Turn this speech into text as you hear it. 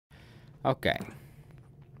Okay.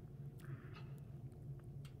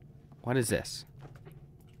 What is this?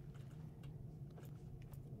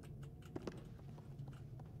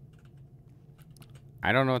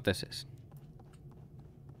 I don't know what this is.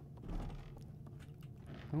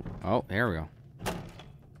 Oh, there we go.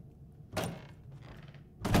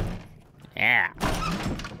 Yeah.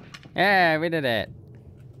 Yeah, we did it.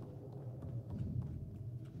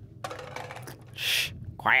 Shh.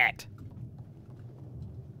 Quiet.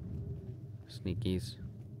 Sneakies.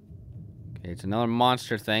 Okay, it's another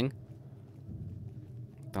monster thing.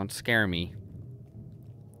 Don't scare me.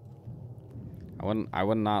 I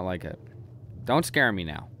would not like it. Don't scare me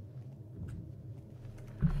now.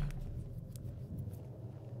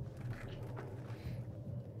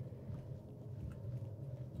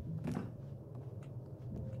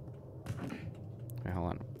 Wait,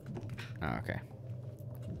 hold on. Oh, okay.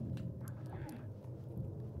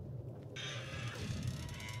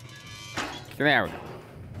 There we go.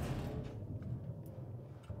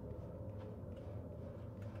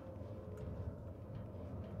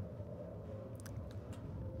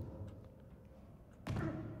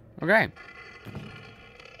 Okay.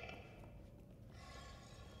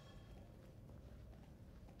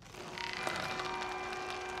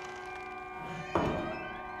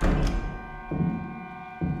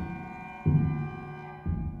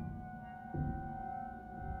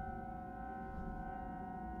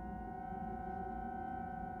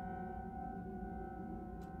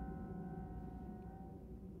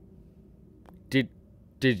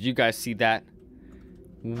 Did you guys see that?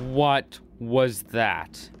 What was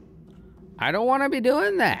that? I don't want to be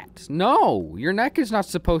doing that. No, your neck is not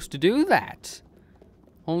supposed to do that.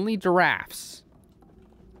 Only giraffes.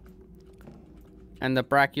 And the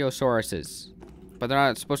brachiosauruses. But they're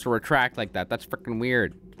not supposed to retract like that. That's freaking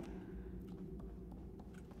weird.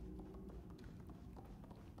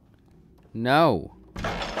 No.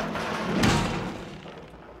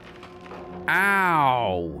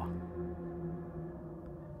 Ow.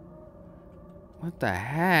 What the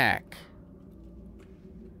heck?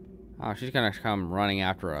 Oh, she's gonna come running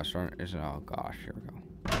after us. Oh gosh, here we go.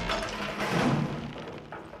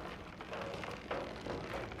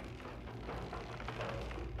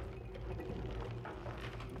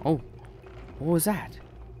 Oh, what was that?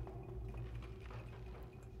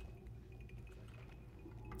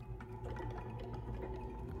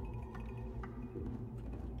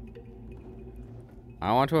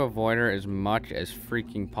 I want to avoid her as much as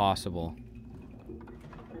freaking possible.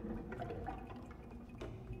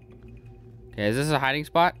 Okay, is this a hiding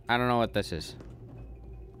spot? I don't know what this is.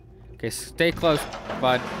 Okay, stay close,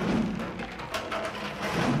 bud.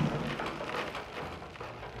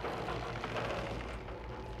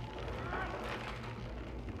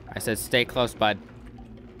 I said stay close, bud.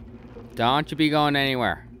 Don't you be going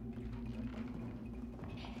anywhere.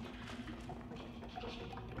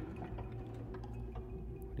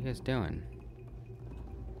 What are you guys doing?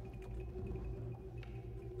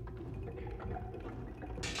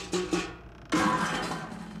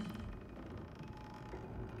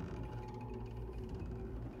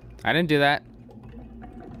 I didn't do that.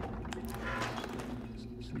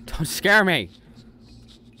 Don't scare me.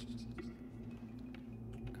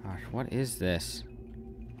 Gosh, what is this?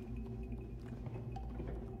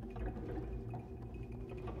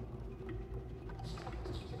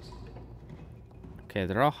 Okay,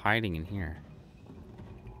 they're all hiding in here.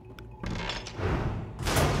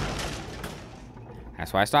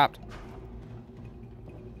 That's why I stopped.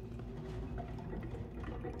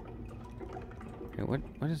 Okay,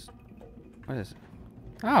 what is it?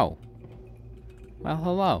 Oh. Well,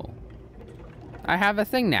 hello. I have a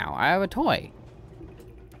thing now. I have a toy.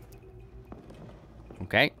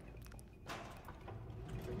 Okay.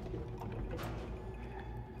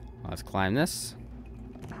 Let's climb this.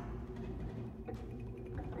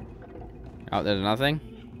 Oh, there's nothing?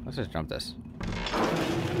 Let's just jump this.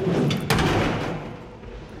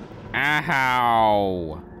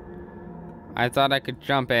 Ow! I thought I could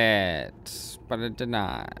jump it, but it did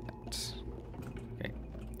not. Okay.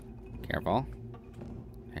 Careful.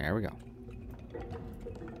 There we go.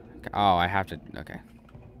 Okay. Oh, I have to... Okay.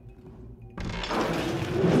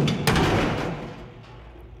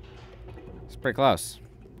 It's pretty close.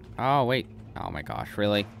 Oh, wait. Oh my gosh,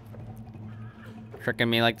 really? Tricking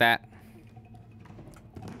me like that?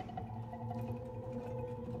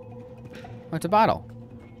 Oh, it's a bottle.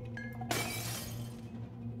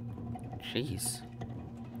 Jeez.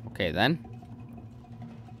 Okay, then.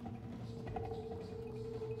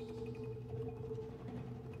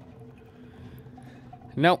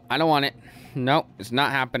 Nope, I don't want it. Nope, it's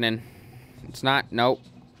not happening. It's not. Nope.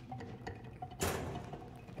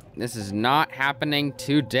 This is not happening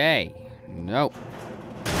today. Nope.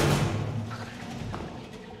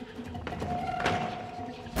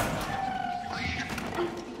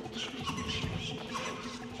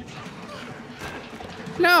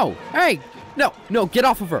 No! Hey! No! No! Get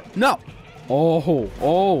off of her! No! Oh!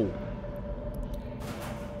 Oh!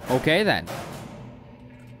 Okay then.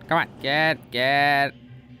 Come on. Get. There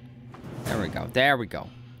we go. There we go.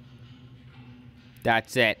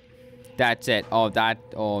 That's it. That's it. Oh,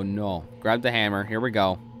 oh no. Grab the hammer. Here we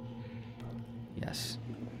go. Yes.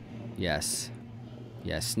 Yes.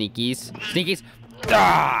 Yes. Sneakies. Sneakies.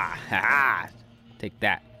 Ah! Ha! Take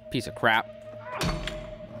that. Piece of crap.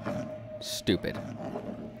 Stupid.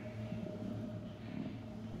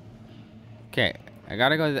 Okay. I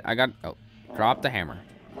gotta go. Oh. Drop the hammer.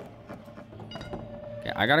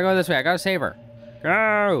 Okay. I gotta go this way. I gotta save her.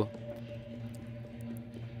 Go!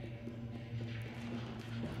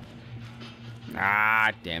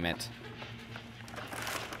 Ah, damn it.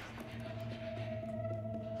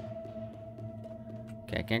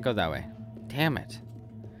 Okay, I can't go that way. Damn it.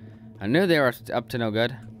 I knew they were up to no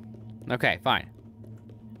good. Okay, fine.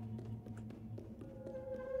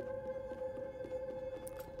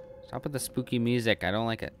 Stop with the spooky music. I don't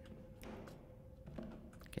like it.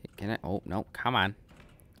 Okay, can I? Oh, no. Come on.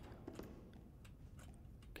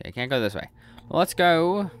 Okay, I can't go this way. Well, let's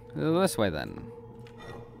go this way then.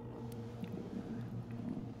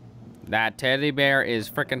 That teddy bear is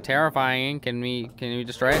freaking terrifying. Can we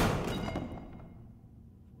destroy it?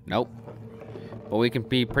 Nope. But we can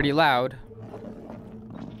be pretty loud.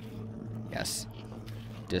 Yes.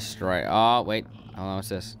 Destroy. Oh, wait. Hold on, what's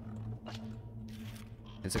this?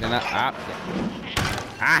 Is it gonna... Ah, yeah.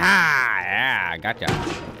 Aha! Yeah, gotcha.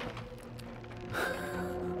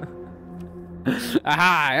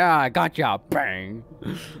 Aha! Yeah, gotcha. Bang!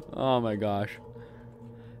 Oh my gosh.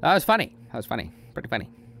 That was funny. That was funny. Pretty funny.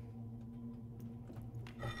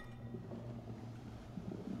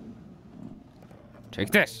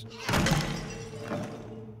 Take this.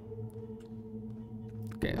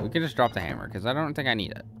 Okay, we can just drop the hammer because I don't think I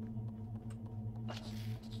need it.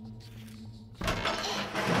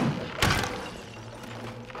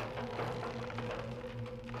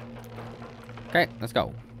 Okay, let's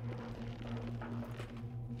go.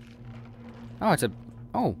 Oh, it's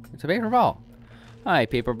a paper ball. Hi,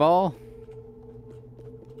 paper ball.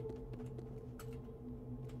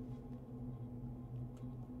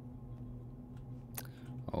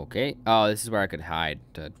 Okay. Oh, this is where I could hide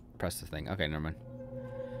to press the thing. Okay, never mind.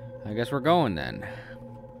 I guess we're going then.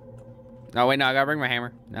 Oh, wait, no, I gotta bring my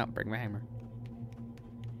hammer. No, bring my hammer.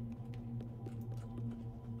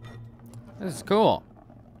 This is cool.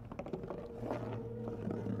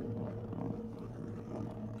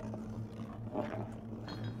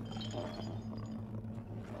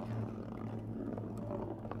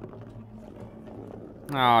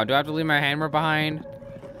 Oh, do I have to leave my hammer behind?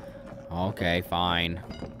 Okay, fine.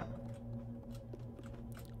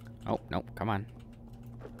 Oh, no, come on.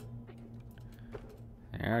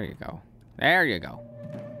 There you go. There you go.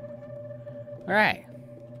 Alright.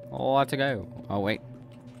 Oh, let's go. Oh, wait.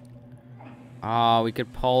 Oh, we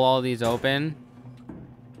could pull all these open.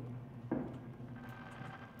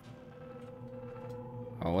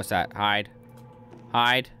 Oh, what's that? Hide.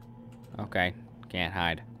 Hide. Okay, can't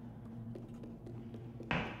hide.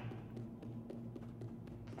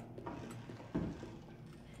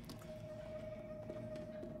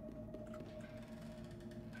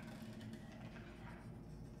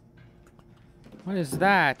 What is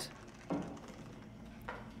that?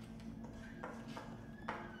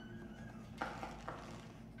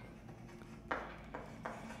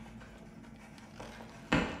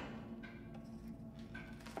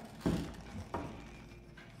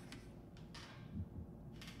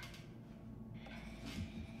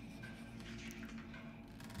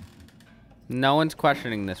 No one's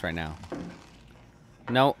questioning this right now.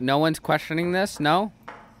 No one's questioning this? No?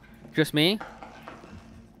 Just me?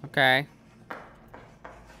 Okay.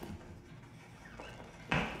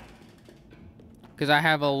 Because I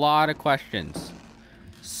have a lot of questions.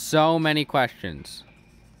 So many questions.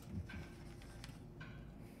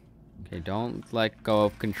 Okay, don't let go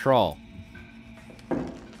of control.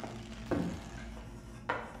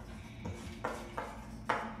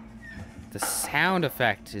 The sound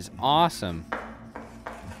effect is awesome.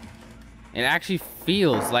 It actually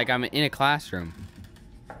feels like I'm in a classroom.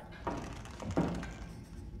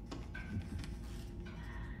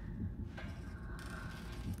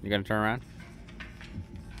 You gonna turn around?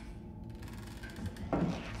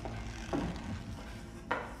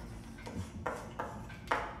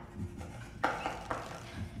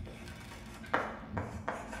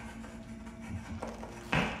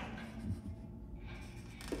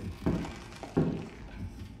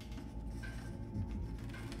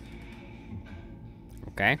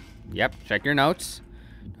 Okay. Yep. Check your notes.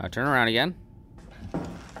 Now turn around again.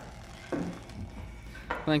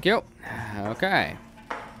 Thank you. Okay.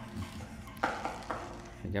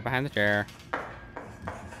 Get behind the chair.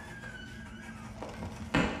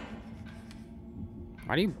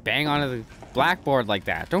 Why do you bang onto the blackboard like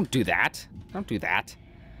that? Don't do that. Don't do that.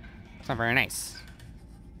 It's not very nice.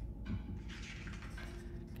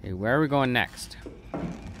 Okay, where are we going next?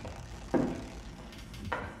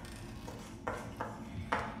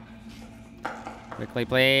 Quickly,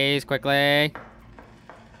 please. Quickly.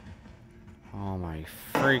 Oh my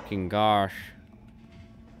freaking gosh.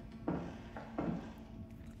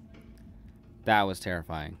 That was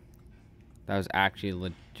terrifying. That was actually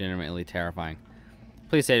legitimately terrifying.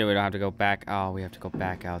 Please say that we don't have to go back. Oh, we have to go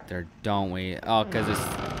back out there, don't we? Oh, because it's...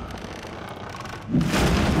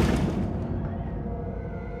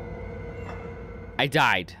 I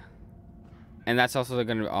died. And that's also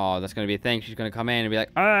gonna... Oh, that's gonna be a thing. She's gonna come in and be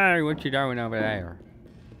like, "Hey, what you doing over there?"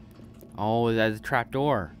 Oh, that's a trap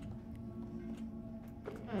door.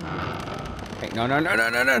 Okay, no.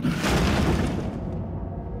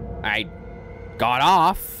 I got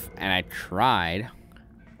off, and I tried.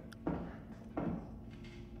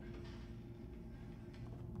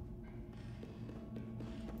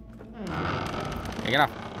 Take it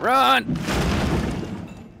off. Run!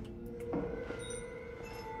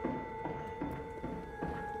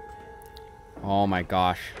 Oh my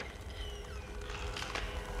gosh.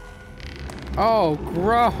 Oh,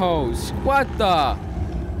 gross. What the?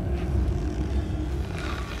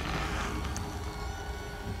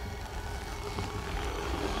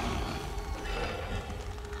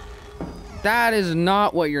 That is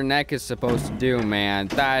not what your neck is supposed to do, man.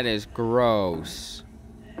 That is gross.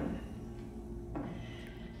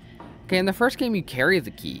 Okay, in the first game, you carry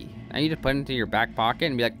the key. Now you just put it into your back pocket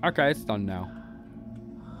and be like, okay, it's done now.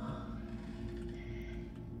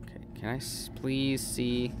 Okay, can I please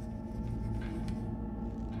see?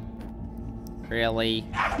 Really?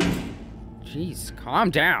 Jeez, calm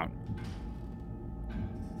down.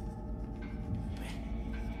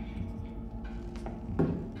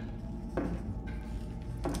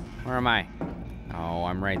 Where am I? Oh,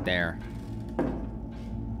 I'm right there.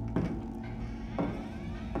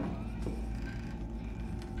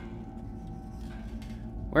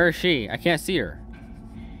 Where is she? I can't see her.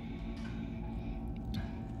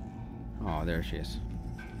 Oh, there she is.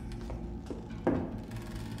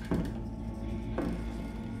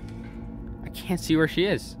 I can't see where she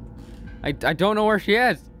is. I don't know where she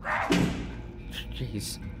is.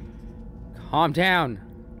 Jeez. Calm down.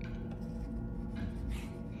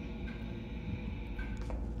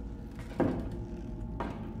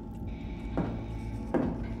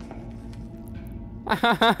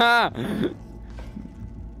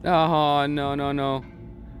 Oh, no.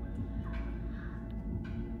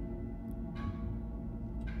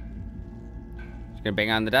 She's gonna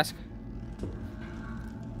bang on the desk?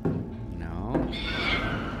 No.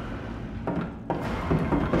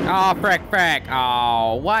 Oh, frick.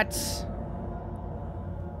 Oh, what?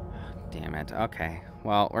 Damn it. Okay.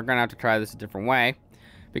 Well, we're gonna have to try this a different way.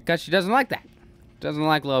 Because she doesn't like that. Doesn't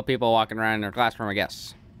like little people walking around in her classroom, I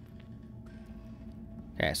guess.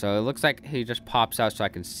 Okay, so it looks like he just pops out so I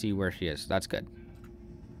can see where she is. That's good.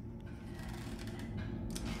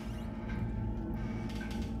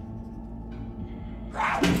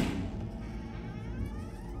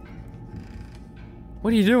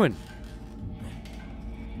 What are you doing?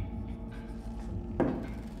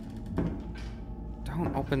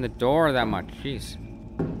 Don't open the door that much. Jeez.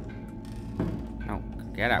 No,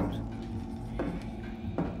 get out.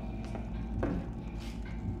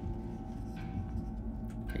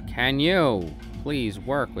 Can you please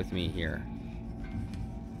work with me here?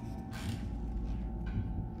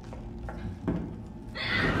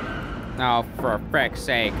 No, for frick's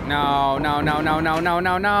sake. No.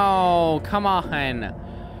 Come on.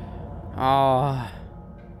 Oh.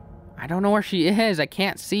 I don't know where she is. I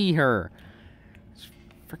can't see her. It's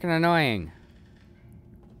freaking annoying.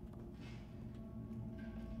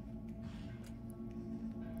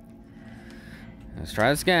 Let's try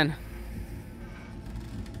this again.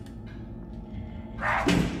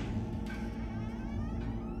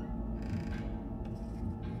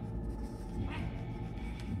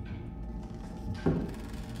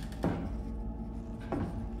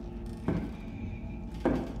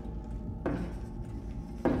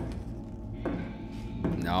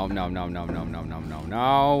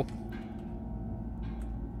 No.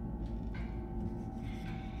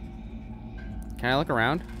 Can I look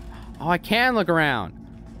around? Oh, I can look around.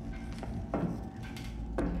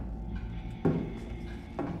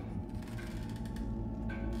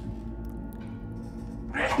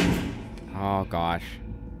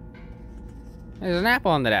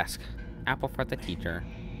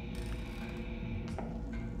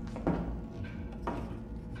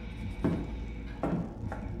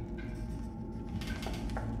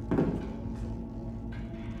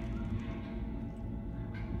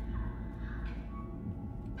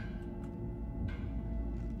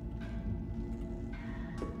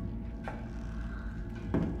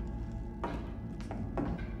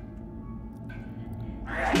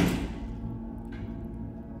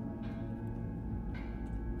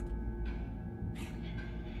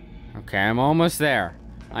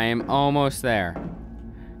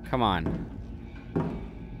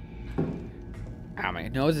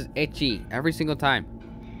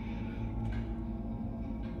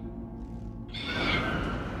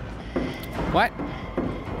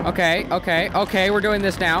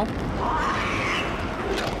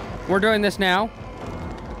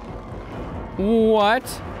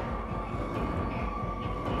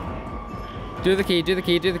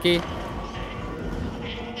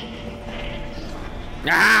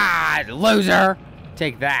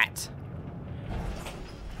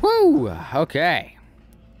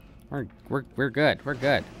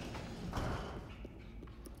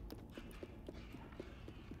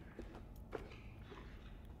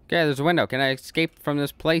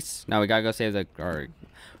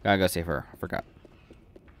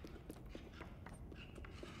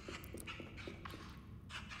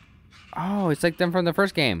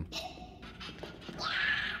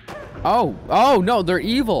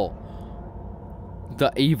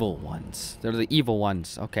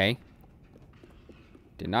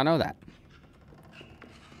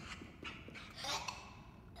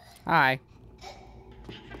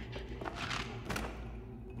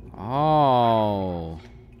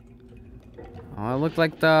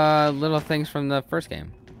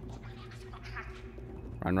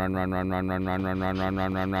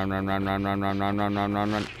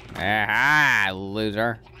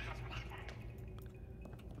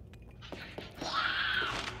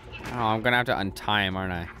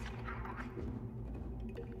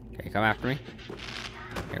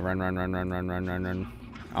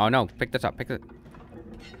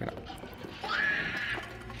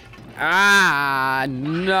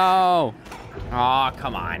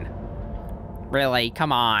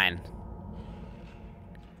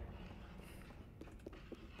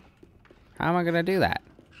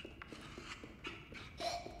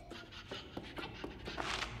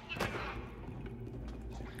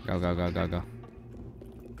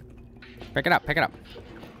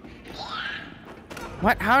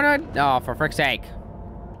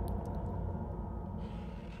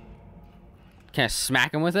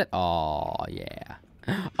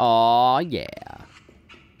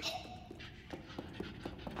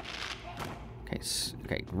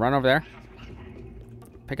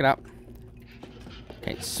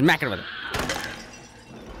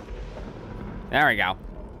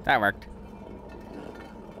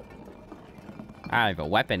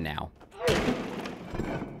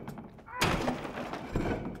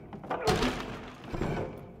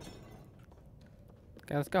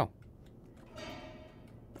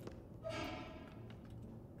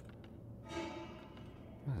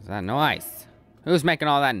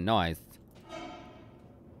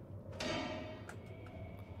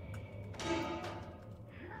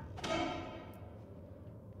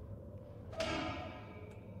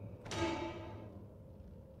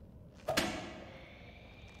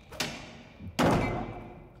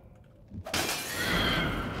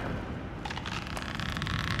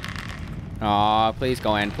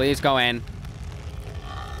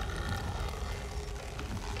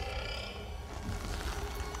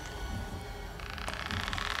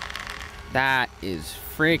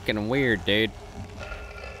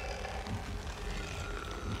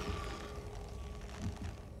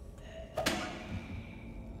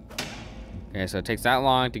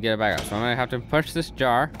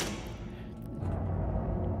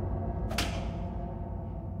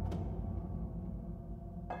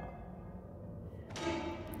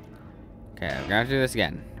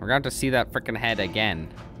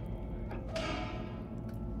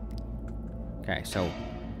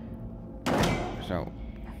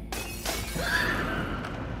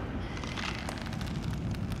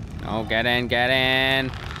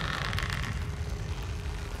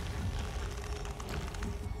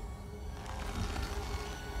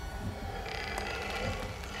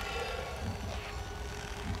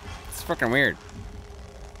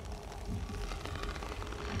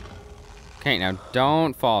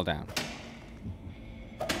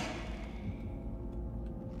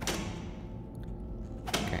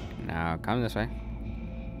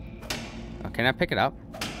 Oh, can I pick it up?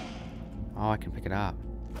 Oh, I can pick it up.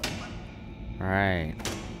 All right.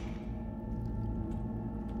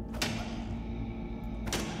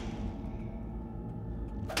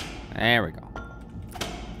 There we go.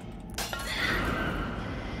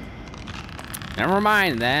 Never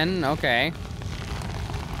mind then. Okay.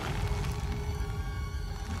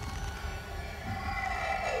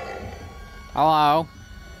 Hello.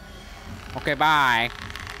 Okay, bye.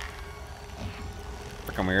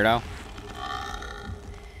 Freaking weirdo.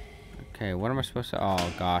 Okay, what am I supposed to...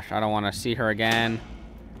 Oh, gosh. I don't want to see her again.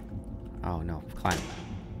 Oh, no. Climb.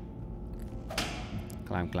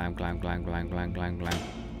 Climb, climb, climb, climb, climb, climb, climb, climb.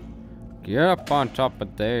 Get up on top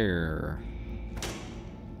of there.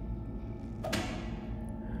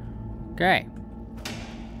 Okay.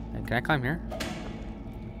 And can I climb here?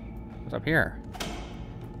 What's up here?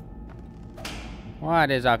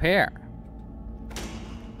 What is up here?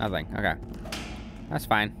 Nothing. Okay. That's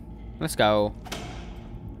fine. Let's go.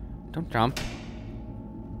 Don't jump.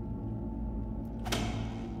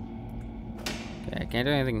 Okay, I can't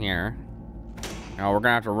do anything here. Oh, we're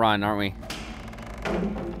gonna have to run, aren't we?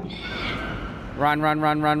 Run, run,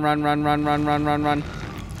 run, run, run, run, run, run, run, run, run.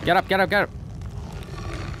 Get up, get up, get up.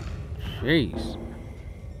 Jeez.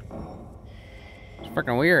 It's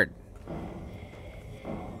freaking weird.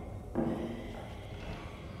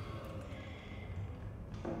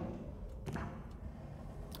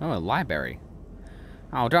 Oh, a library.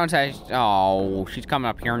 Oh, don't say... Oh, she's coming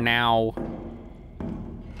up here now.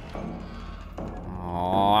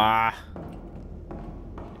 Oh. I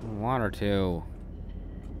want her to.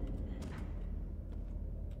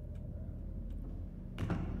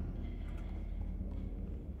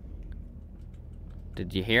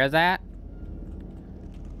 Did you hear that?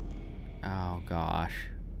 Oh, gosh.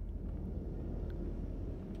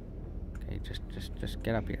 Okay, just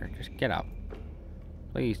get up here. Just get up.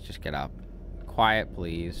 Please, just get up. Quiet,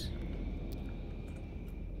 please.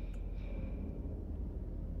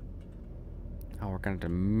 Oh, we're gonna have to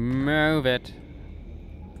move it.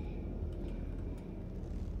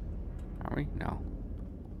 Are we? No.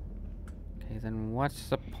 Okay, then what's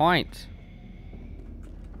the point?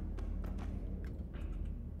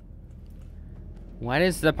 What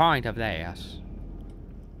is the point of this?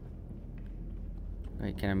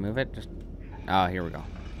 Wait, can I move it? Just... Oh, here we go.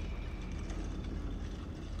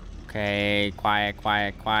 Okay, quiet,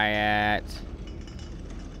 quiet, quiet.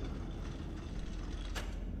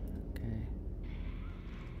 Okay.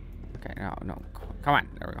 Okay, no. Come on,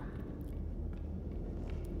 there we go.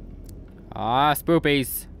 Ah,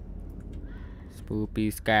 spoopies.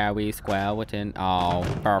 Spoopy, scary, skeleton. Oh,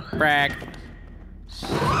 perfect.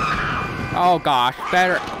 Oh gosh,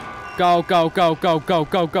 better. Go, go, go, go, go,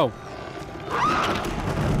 go, go.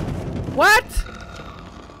 What?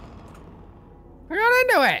 I got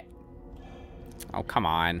into it. Oh, come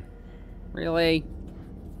on. Really?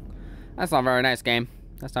 That's not very nice, game.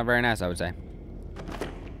 That's not very nice, I would say.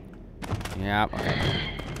 Yep, okay.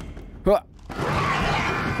 Huh.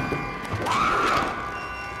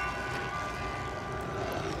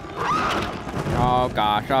 Oh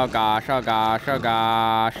gosh, oh gosh, oh gosh, oh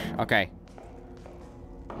gosh. Okay.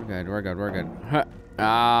 We're good, we're good, we're good.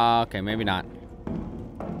 Huh. Okay, maybe not.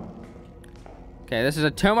 Okay, this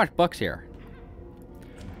is too much books here.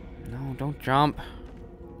 No, don't jump.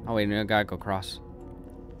 Oh wait, I gotta go across.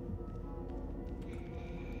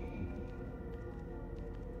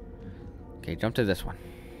 Okay, jump to this one.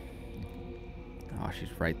 Oh, she's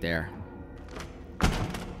right there.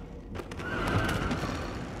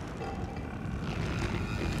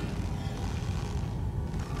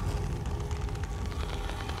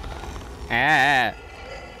 Ah.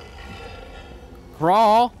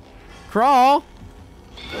 Crawl. Crawl.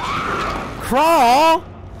 Crawl.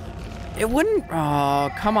 It wouldn't. Oh,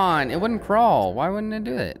 come on. It wouldn't crawl. Why wouldn't it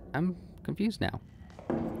do it? I'm confused now.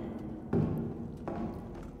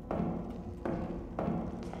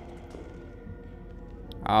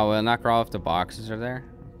 Oh, will it not crawl if the boxes are there?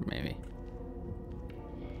 Maybe.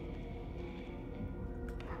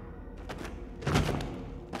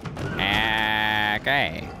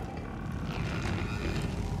 Okay.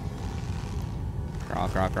 Crawl,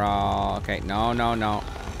 crawl, crawl. Okay, no, no, no.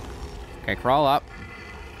 Okay, crawl up.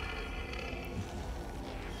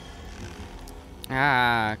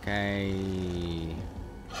 Ah, okay.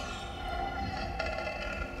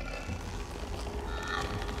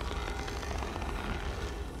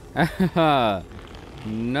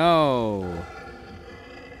 No.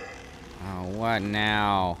 Oh, what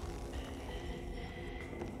now?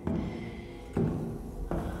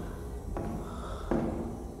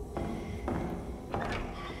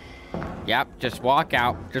 Yep, just walk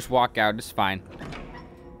out. Just walk out. It's fine.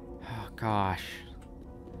 Oh, gosh.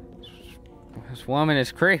 This woman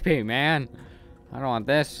is creepy, man. I don't want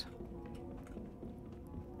this.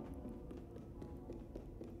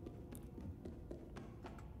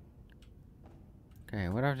 Okay,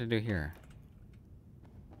 what do I have to do here?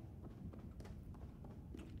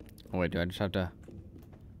 Oh, wait, do I just have to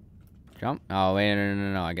jump? Oh, wait,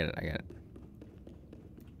 no. I get it, I get it.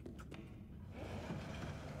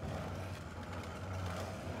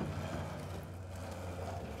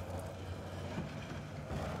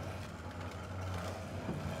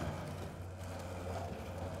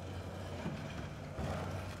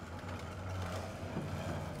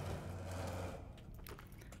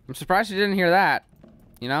 I'm surprised she didn't hear that.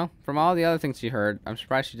 You know, from all the other things she heard, I'm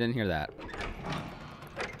surprised she didn't hear that.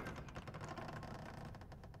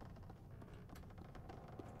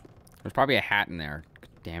 There's probably a hat in there.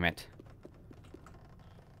 Damn it.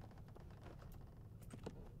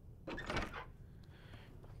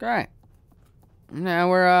 Okay. Now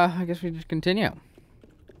we're, I guess we just continue.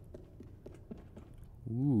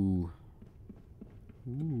 Ooh.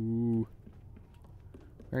 Ooh.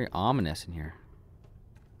 Very ominous in here.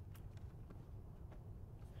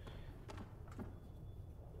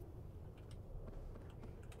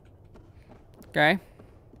 Okay.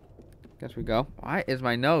 Guess we go. Why is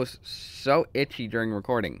my nose so itchy during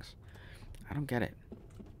recordings? I don't get it.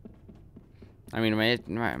 I mean,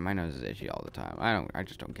 my nose is itchy all the time. I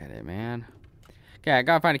just don't get it, man. Okay, I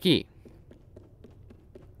gotta find a key.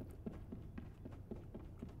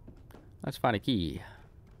 Let's find a key.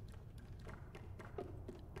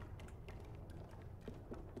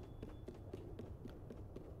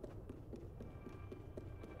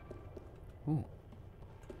 Ooh.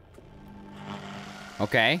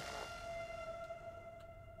 Okay.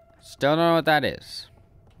 Still don't know what that is.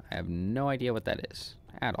 I have no idea what that is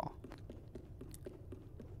at all.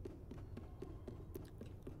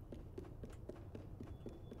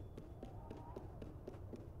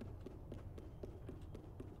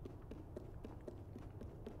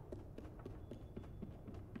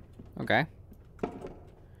 Okay.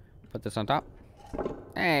 Put this on top.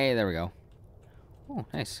 Hey, there we go. Oh,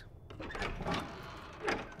 nice.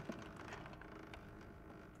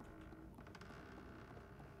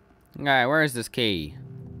 Alright, where is this key?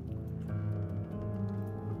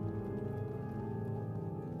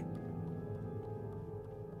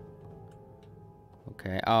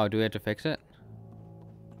 Okay. Oh, do we have to fix it?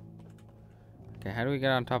 Okay, how do we get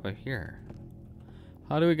on top of here?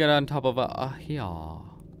 How do we get on top of here?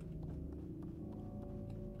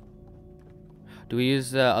 Do we use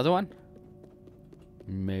the other one?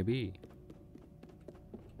 Maybe.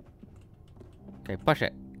 Okay, push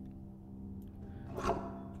it.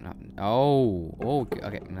 No. Oh,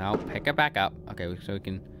 okay. Now pick it back up. Okay, so we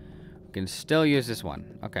can still use this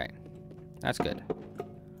one. Okay, that's good.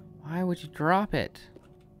 Why would you drop it?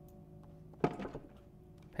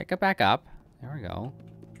 Pick it back up. There we go.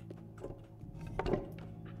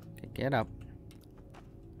 Okay, get up.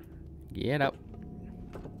 Get up.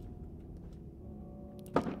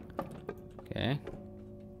 Okay.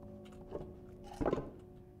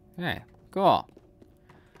 Okay, cool.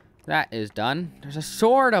 That is done. There's a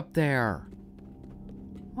sword up there.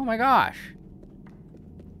 Oh my gosh.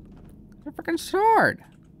 There's a freaking sword.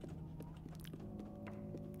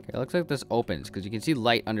 Okay, it looks like this opens because you can see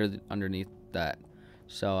light underneath that.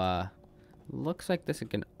 So, looks like this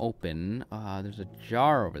can open. There's a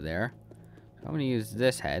jar over there. So I'm gonna use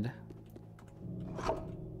this head.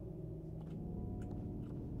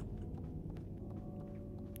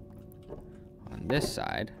 On this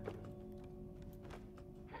side.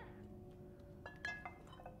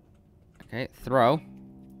 Okay, throw.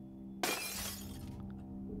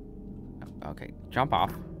 Okay, jump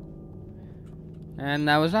off. And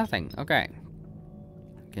that was nothing. Okay.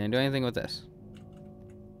 Can I do anything with this?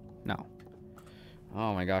 No.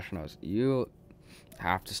 Oh my gosh, nose. You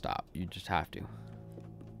have to stop. You just have to.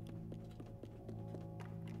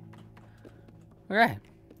 Okay.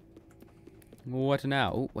 What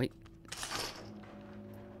now? Oh, wait.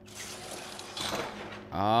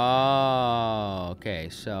 Oh, okay.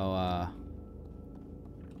 So,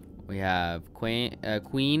 we have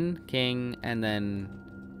queen, king, and then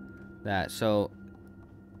that. So,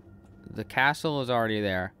 the castle is already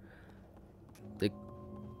there.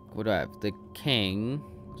 What do I have? The king.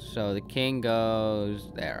 So the king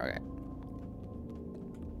goes there. Okay.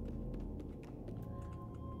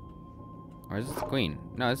 Or is this the queen?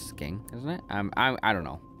 No, this is the king, isn't it? I don't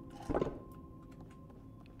know.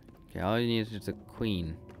 Okay, all you need is just a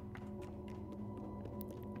queen.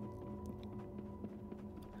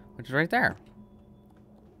 Which is right there.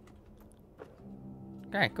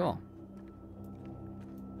 Okay, cool.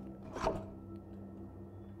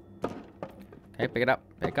 Okay, pick it up.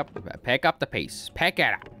 Pick up the pace. Pick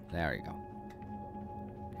it up. There you go.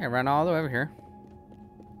 Okay, run all the way over here.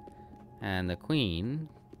 And the queen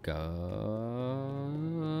goes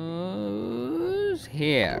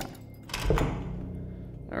here.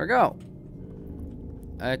 There we go.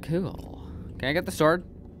 Cool. Can I get the sword?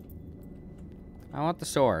 I want the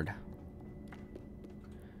sword.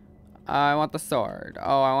 I want the sword.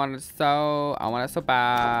 Oh, I want it so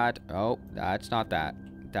bad. Oh, that's not that.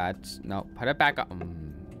 No, put it back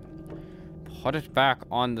on. Put it back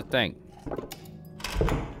on the thing.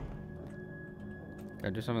 Can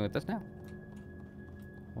I do something with this now?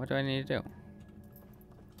 What do I need to do?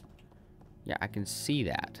 Yeah, I can see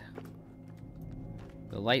that.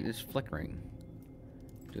 The light is flickering.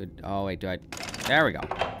 Oh, wait, there we go.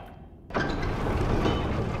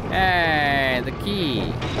 Hey, the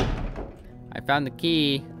key. I found the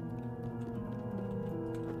key.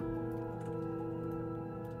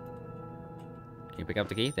 Can you pick up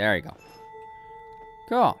the key? There you go.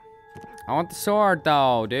 Cool. I want the sword,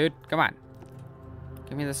 though, dude. Come on.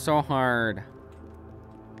 Give me the sword.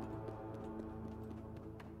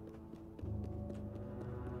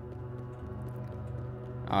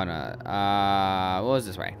 Oh, no. What was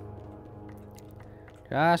this way?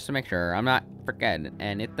 Just to make sure I'm not forgetting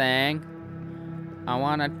anything. I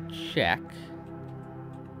want to check.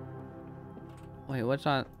 Wait, what's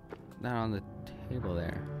on that on the table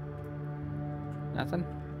there? Nothing?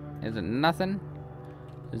 Is it nothing?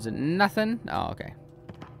 Is it nothing? Oh, okay.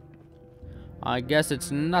 I guess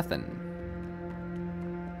it's nothing.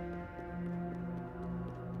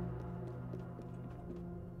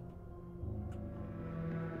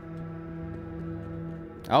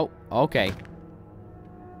 Oh, okay.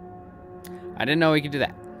 I didn't know we could do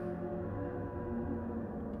that.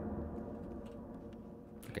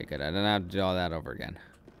 Okay, good. I don't have to do all that over again.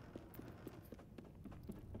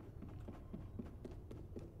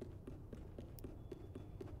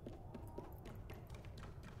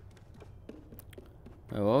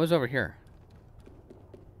 Wait, what was over here?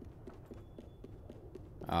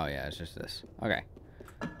 Oh, yeah, it's just this. Okay.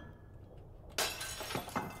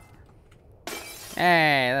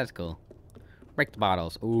 Hey, that's cool. Break the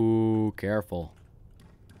bottles. Ooh, careful.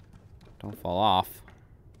 Don't fall off.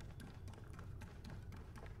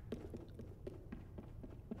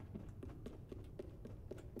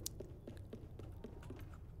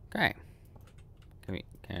 Okay.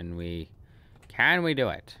 Can we do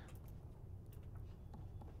it?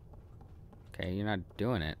 Okay, you're not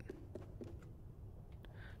doing it.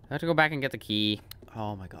 I have to go back and get the key.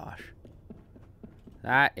 Oh my gosh.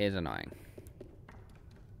 That is annoying.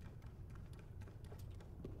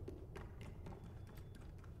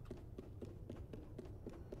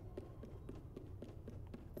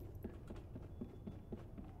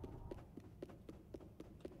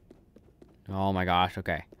 Oh my gosh,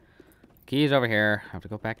 okay. Key's over here. I have to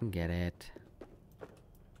go back and get it.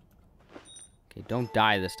 Okay, don't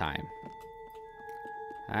die this time.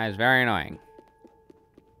 That is very annoying.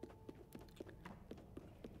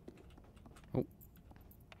 Oh.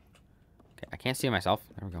 Okay, I can't see myself.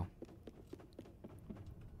 There we go.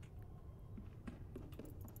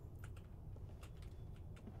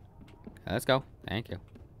 Okay, let's go. Thank you.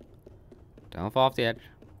 Don't fall off the edge.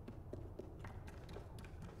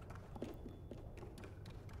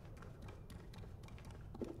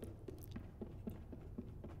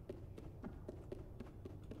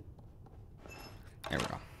 There we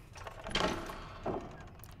go.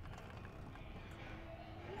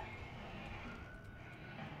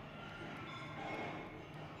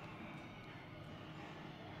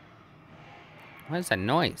 What is that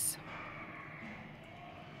noise?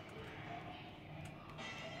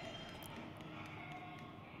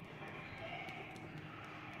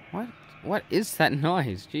 What is that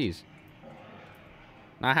noise? Jeez.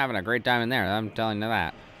 Not having a great time in there, I'm telling you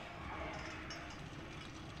that.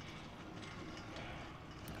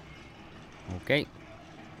 Okay.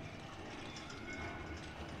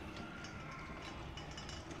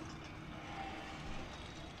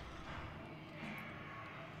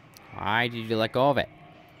 Why did you let go of it?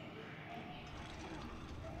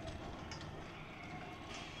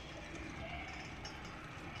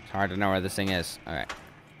 It's hard to know where this thing is. Alright.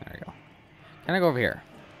 There we go. Can I go over here?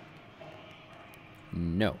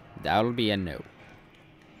 No. That'll be a no.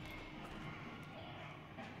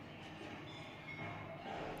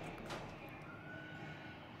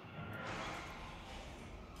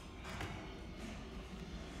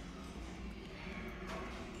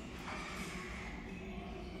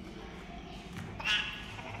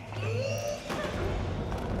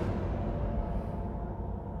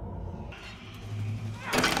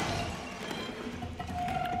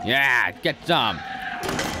 Yeah, get some.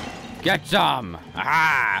 Get some.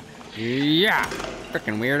 Aha. Yeah.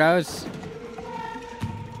 Freaking weirdos.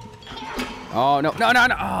 Oh, no, no, no,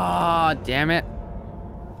 no. Oh, damn it.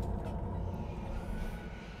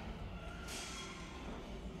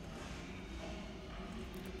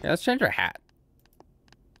 Yeah, let's change our hat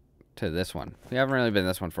to this one. We haven't really been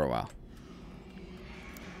this one for a while.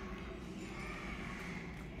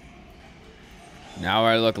 Now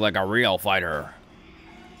I look like a real fighter.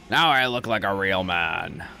 Now I look like a real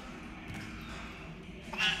man.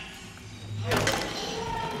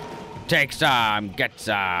 Take some, get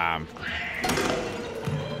some.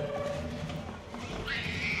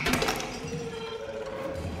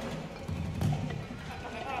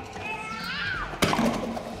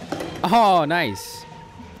 Oh, nice.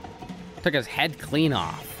 Took his head clean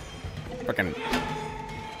off. Frickin'.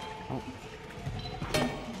 Oh.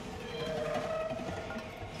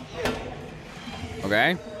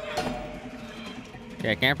 Okay.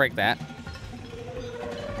 Okay, I can't break that.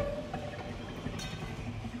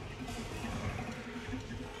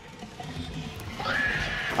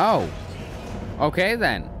 Oh. Okay,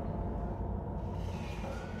 then.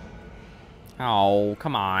 Oh,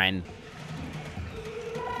 come on.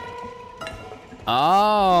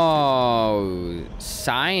 Oh,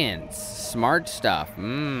 science. Smart stuff.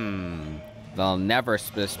 They'll never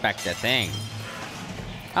suspect a thing.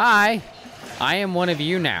 Hi. I am one of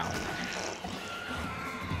you now.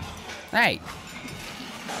 Hey.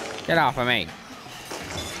 Get off of me.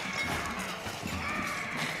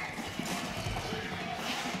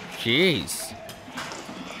 Jeez.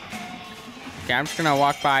 Okay, I'm just gonna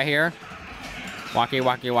walk by here. Walkie,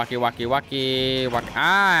 walkie, walkie, walkie, walkie, walkie.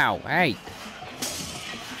 Ow! Hey.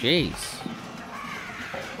 Jeez.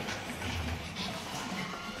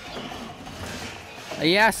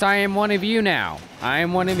 Yes, I am one of you now. I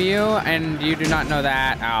am one of you, and you do not know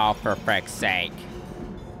that. Oh, for frick's sake.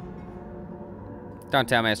 Don't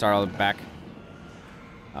tell me I start all the way back.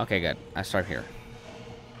 Okay, good. I start here.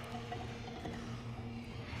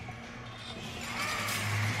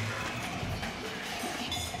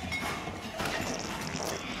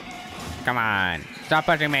 Come on. Stop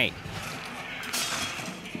pushing me.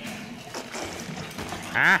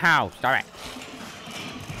 Ow. Stop it.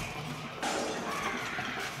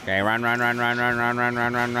 Okay, run, run, run, run, run, run, run,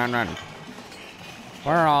 run, run, run, run.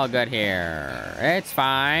 We're all good here. It's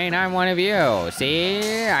fine. I'm one of you. See?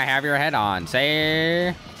 I have your head on. See?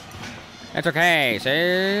 It's okay.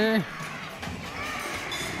 See?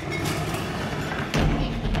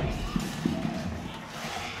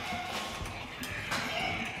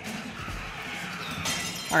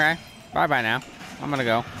 Okay. Bye-bye now. I'm gonna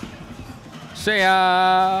go. See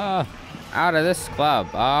ya! Out of this club.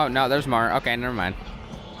 Oh, no, there's more. Okay, never mind.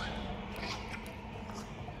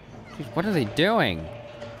 Jeez, what are they doing?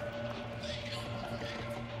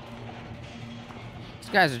 These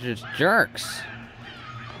guys are just jerks.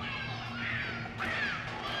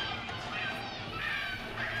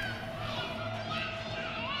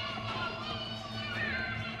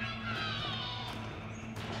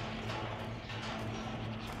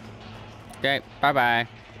 Okay, bye-bye.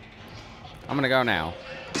 I'm gonna go now.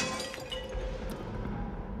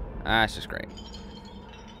 That's just great.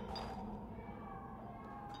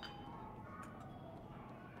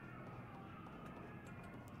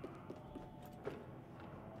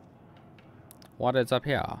 What is up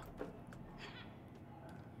here?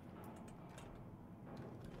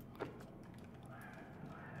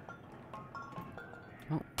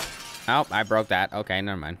 Oh. Oh, I broke that. Okay,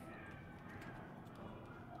 never mind.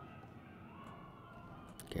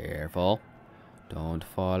 Careful. Don't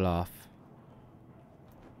fall off.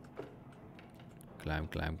 Climb,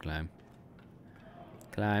 climb, climb.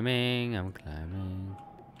 Climbing, I'm climbing.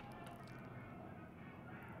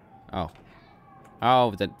 Oh.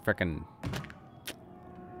 Oh, the frickin'.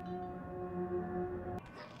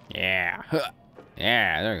 Yeah.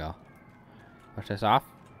 Yeah, there we go. Push this off.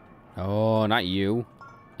 Oh, not you.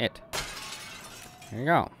 It. There you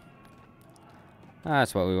go.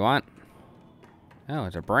 That's what we want. Oh,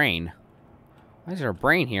 it's a brain. Why is there a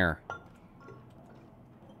brain here?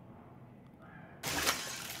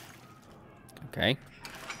 Okay.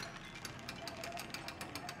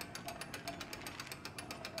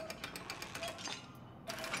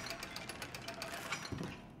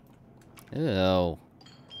 Ew.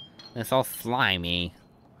 It's all slimy.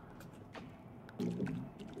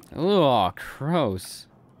 Ugh, gross.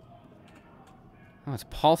 Oh, it's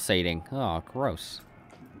pulsating. Oh, gross.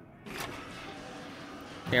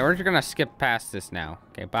 Okay, we're just gonna skip past this now.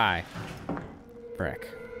 Okay, bye. Frick.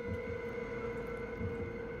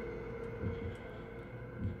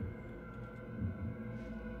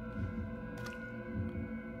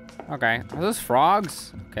 Okay. Are those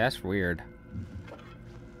frogs? Okay, that's weird.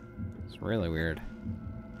 It's really weird.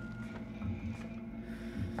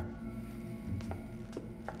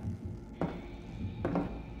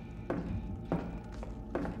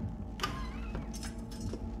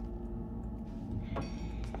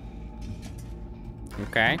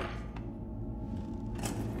 Okay.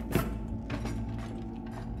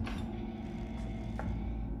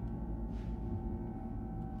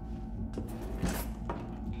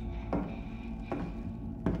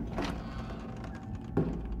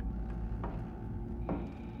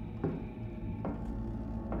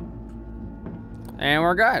 And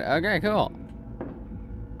we're good. Okay, cool.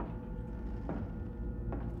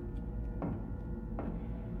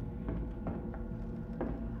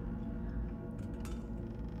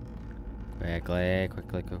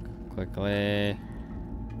 Quickly.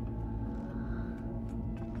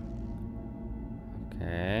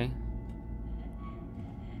 Okay.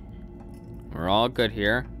 We're all good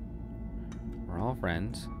here. We're all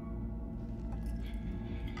friends.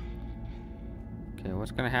 Okay,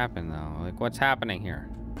 what's gonna happen though? Like, what's happening here?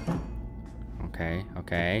 Okay.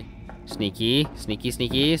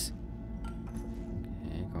 Sneakies.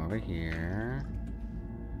 Okay, go over here.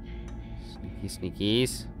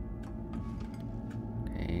 Sneakies.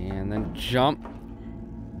 Okay, and then jump.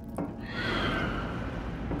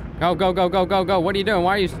 Go. What are you doing?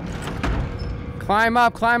 Why are you... Climb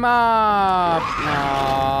up!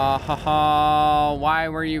 No, why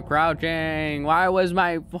were you crouching? Why was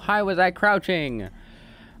I crouching?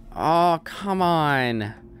 Oh, come on.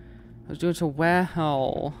 I was doing so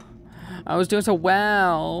well.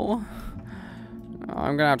 Oh,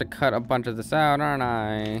 I'm gonna have to cut a bunch of this out, aren't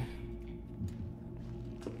I?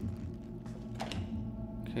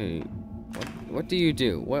 Okay. What do you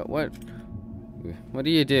do? What do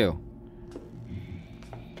you do?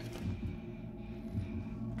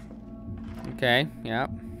 Okay, yep.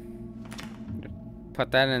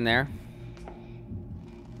 Put that in there.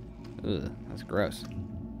 Ugh, that's gross.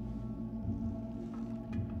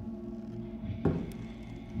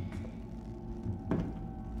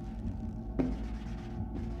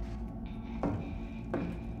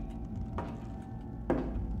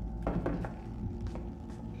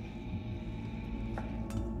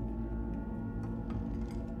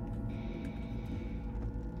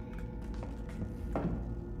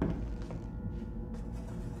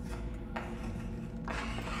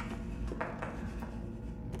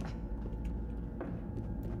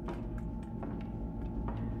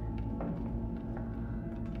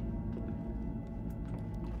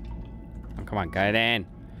 Come on, get it in.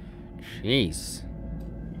 Jeez.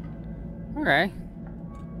 Okay.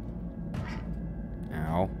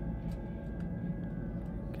 Ow.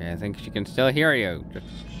 Okay, I think she can still hear you. Just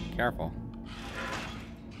careful.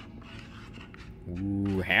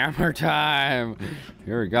 Ooh, hammer time.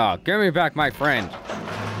 Here we go. Give me back my friend.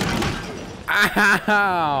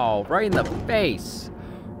 Ow! Right in the face.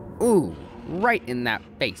 Ooh, right in that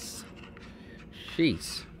face.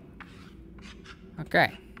 Jeez.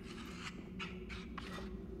 Okay.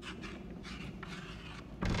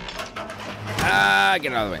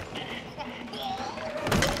 Get out of the way.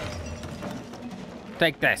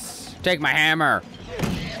 Take this. Take my hammer.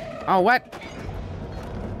 Oh, what?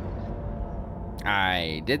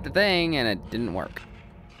 I did the thing and it didn't work.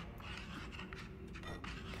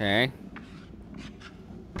 Okay.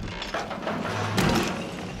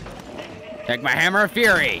 Take my hammer of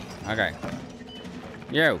fury. Okay.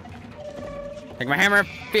 You. Take my hammer of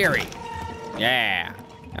fury. Yeah.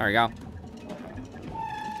 There we go.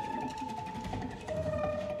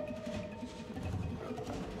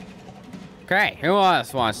 Okay, who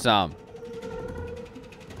else wants some?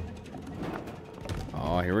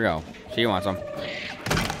 Oh, here we go. She wants some.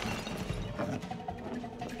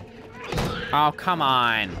 Oh, come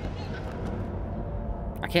on.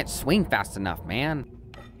 I can't swing fast enough, man.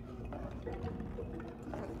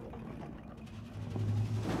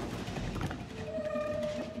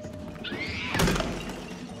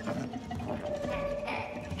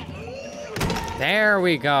 There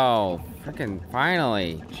we go. Freaking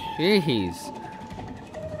finally. Jeez.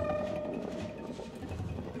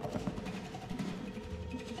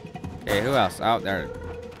 Okay, who else? Oh, there.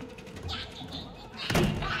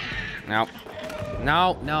 Nope.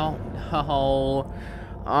 No.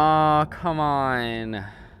 Oh, come on.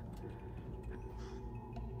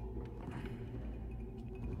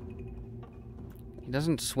 He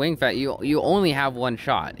doesn't swing fast. You only have one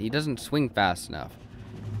shot. He doesn't swing fast enough.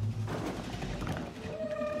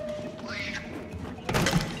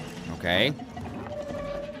 Okay.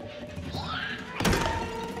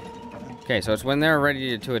 Okay, so it's when they're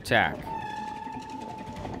ready to attack.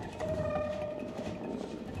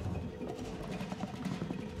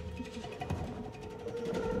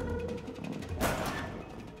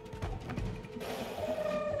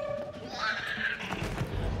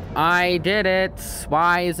 I did it.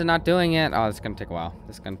 Why is it not doing it? Oh, it's gonna take a while.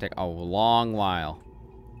 This is gonna take a long while.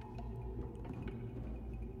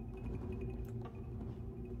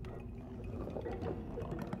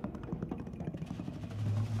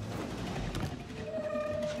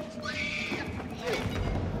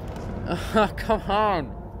 Come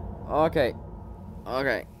on. Okay.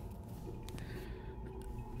 Okay.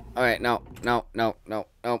 Okay, no.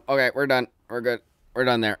 Okay, we're done. We're good. We're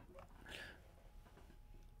done there.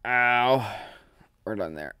 Ow. We're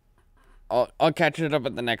done there. I'll catch it up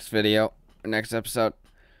at the next video, next episode.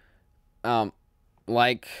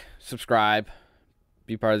 Like, subscribe,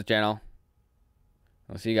 be part of the channel.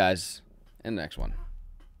 I'll see you guys in the next one.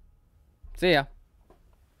 See ya.